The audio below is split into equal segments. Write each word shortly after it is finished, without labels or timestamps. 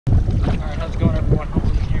going, everyone?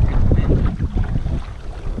 Hopefully you can hear me in the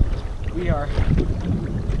wind. We are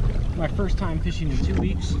my first time fishing in 2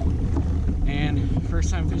 weeks, and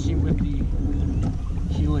first time fishing with the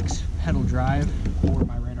HELIX pedal drive for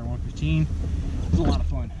my Radar 115. It was a lot of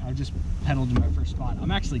fun. I just pedaled to my first spot.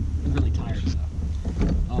 I'm actually really tired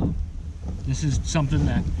though. This is something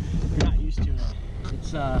that you're not used to.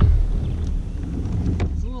 It's a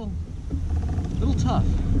little tough,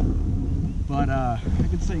 but I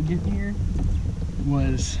could say getting here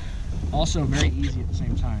was also very easy at the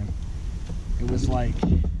same time. It was like, I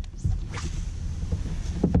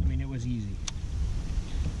mean, it was easy.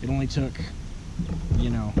 It only took,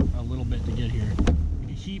 you know, a little bit to get here.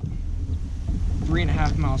 We could keep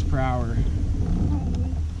 3.5 miles per hour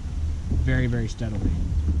very, very steadily.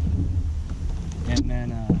 And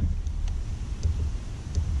then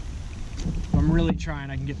if I'm really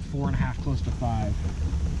trying, I can get 4.5 close to 5.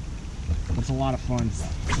 It's a lot of fun.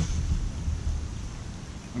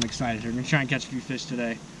 I'm excited. We're gonna try and catch a few fish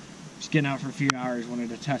today. Just getting out for a few hours, wanted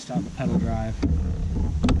to test out the pedal drive.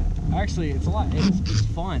 Actually, it's fun.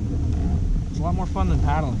 It's a lot more fun than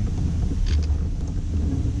paddling.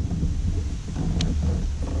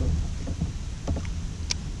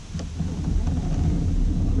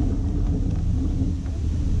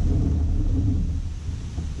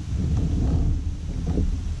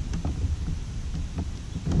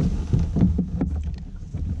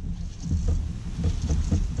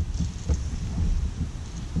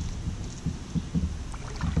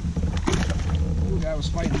 I was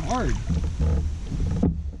fighting hard.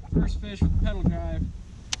 First fish with the pedal drive.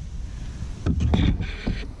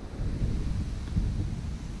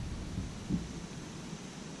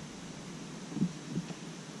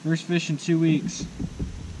 First fish in 2 weeks.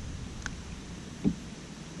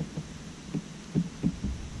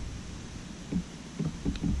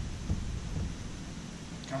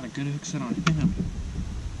 Got a good hook set on him.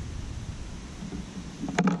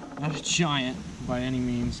 Not a giant by any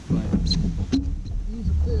means, but he's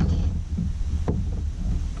a fish,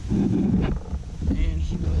 and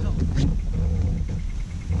he will help.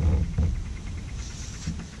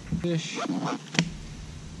 Fish,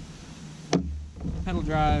 pedal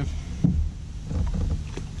drive.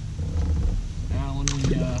 Now let me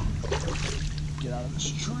get out of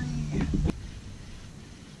this tree.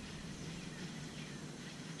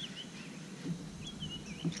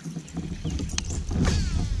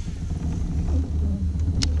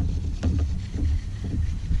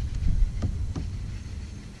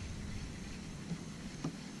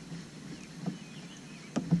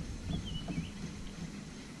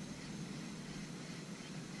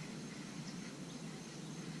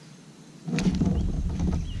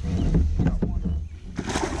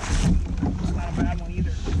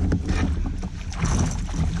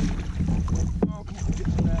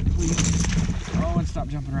 Stop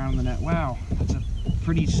jumping around in the net. Wow, that's a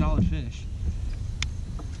pretty solid fish.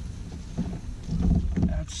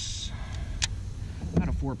 That's about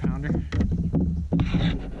a 4-pounder.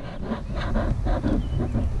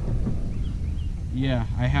 Yeah,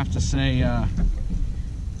 I have to say,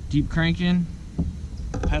 deep cranking,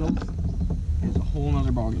 pedals, is a whole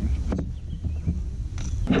nother ballgame.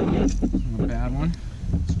 Not a bad one.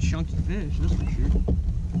 It's a chunky fish, that's for sure.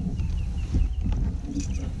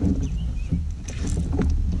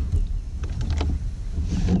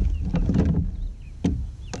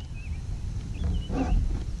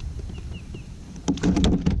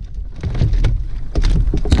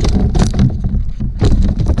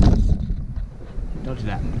 Don't do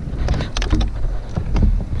that.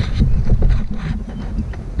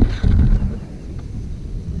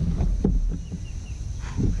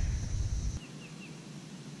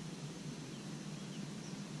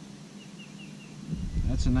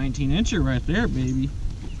 That's a 19-incher right there, baby.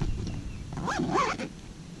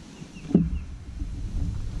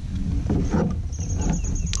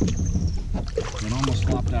 It almost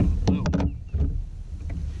flopped out of the boat.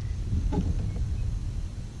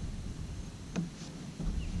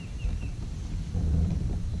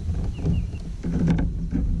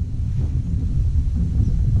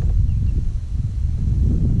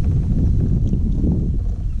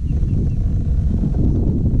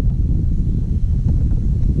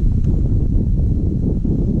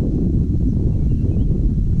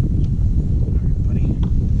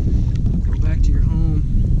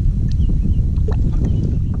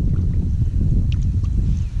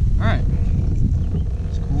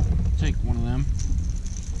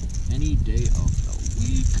 Any day of the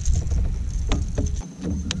week.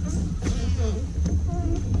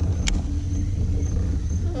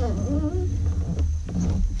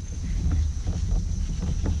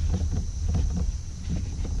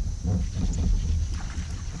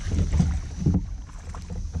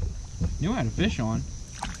 Knew I had a fish on.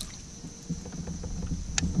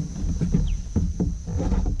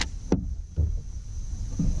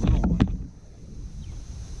 Little one.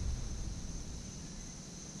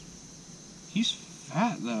 He's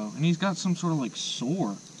fat though, and he's got some sort of like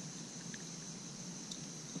sore.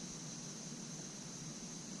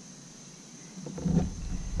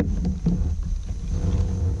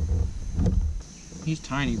 He's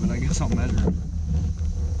tiny, but I guess I'll measure him.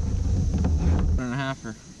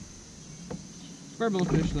 1.5-er. Square bill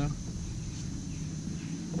fish though.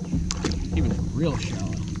 He was real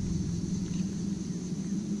shallow.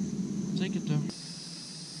 Take it though.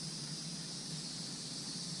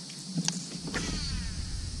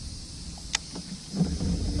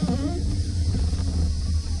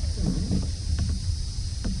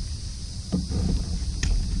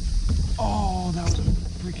 Oh, that was a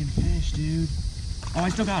freaking fish, dude. Oh, I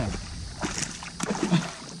still got him.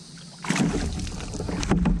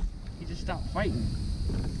 He just stopped fighting.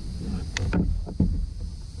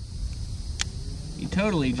 He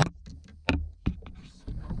totally just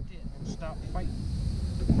smoked it and stopped fighting.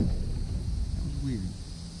 That was weird.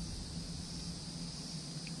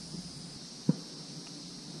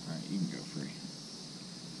 Alright, you can go free.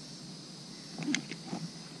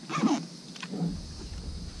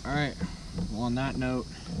 Alright, well on that note,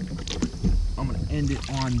 I'm gonna end it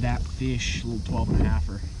on that fish, little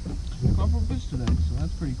 12.5-er. Caught 4 fish today, so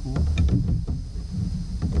that's pretty cool.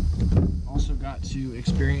 Also got to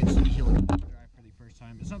experience the HELIX drive for the first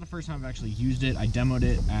time. It's not the first time I've actually used it. I demoed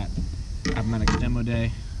it at Appomattox Demo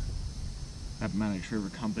Day, Appomattox River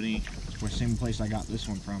Company, the same place I got this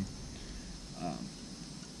one from.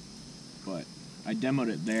 But I demoed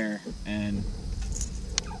it there, and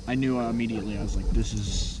I knew immediately, I was like, this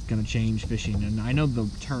is going to change fishing. And I know the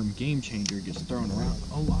term game changer gets thrown around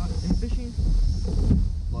a lot in fishing,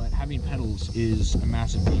 but having pedals is a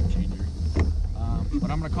massive game changer. But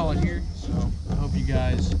I'm going to call it here, so I hope you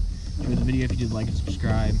guys enjoyed the video. If you did, like and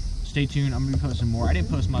subscribe. Stay tuned, I'm going to be posting more. I didn't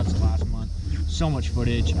post much last month. So much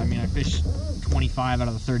footage. I mean, I fished 25 out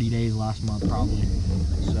of the 30 days last month, probably.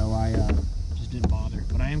 So I just didn't bother.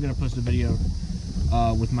 But I am going to post a video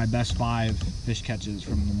with my best 5 fish catches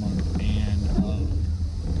from the month and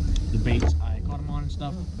the baits I caught them on and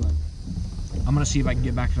stuff. But I'm gonna see if I can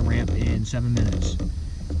get back to the ramp in 7 minutes.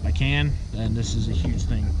 If I can, then this is a huge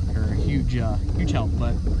thing, or a huge help.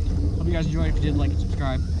 But hope you guys enjoyed. If you did, like and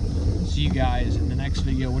subscribe. See you guys in the next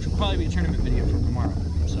video, which will probably be a tournament video from tomorrow.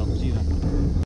 So see you then.